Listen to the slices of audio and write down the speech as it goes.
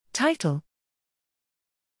Title: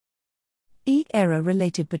 EEG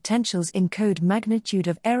error-related potentials encode magnitude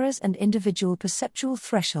of errors and individual perceptual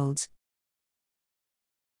thresholds.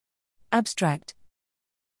 Abstract: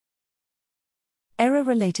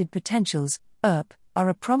 Error-related potentials, ERP, are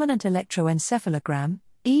a prominent electroencephalogram,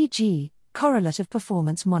 EEG, correlative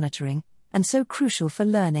performance monitoring, and so crucial for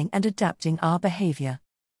learning and adapting our behavior.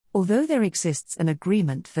 Although there exists an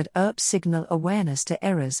agreement that ERPs signal awareness to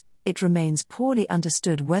errors, it remains poorly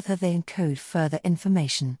understood whether they encode further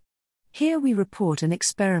information. Here we report an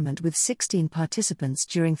experiment with 16 participants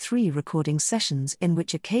during 3 recording sessions in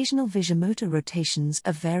which occasional visuomotor rotations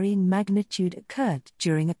of varying magnitude occurred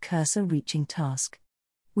during a cursor-reaching task.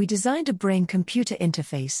 We designed a brain-computer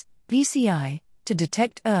interface, BCI, to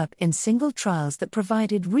detect ERP in single trials that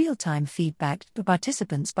provided real-time feedback to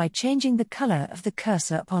participants by changing the color of the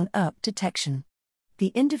cursor upon ERP detection.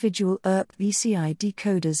 The individual ERP BCI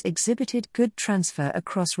decoders exhibited good transfer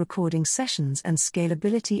across recording sessions and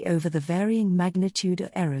scalability over the varying magnitude of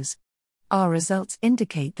errors. Our results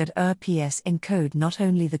indicate that ERPs encode not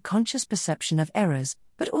only the conscious perception of errors,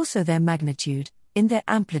 but also their magnitude, in their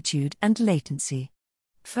amplitude and latency.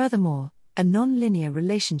 Furthermore, a non-linear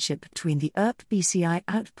relationship between the ERP BCI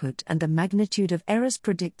output and the magnitude of errors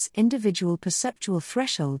predicts individual perceptual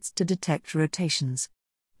thresholds to detect rotations.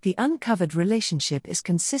 The uncovered relationship is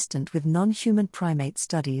consistent with non-human primate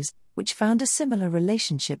studies, which found a similar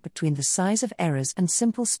relationship between the size of errors and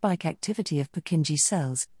simple spike activity of Purkinje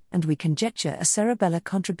cells, and we conjecture a cerebellar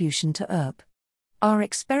contribution to ERP. Our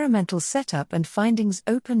experimental setup and findings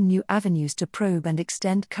open new avenues to probe and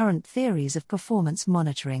extend current theories of performance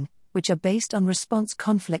monitoring, which are based on response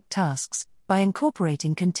conflict tasks, by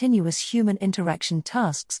incorporating continuous human interaction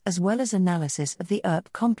tasks as well as analysis of the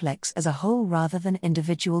ERP complex as a whole rather than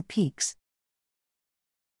individual peaks.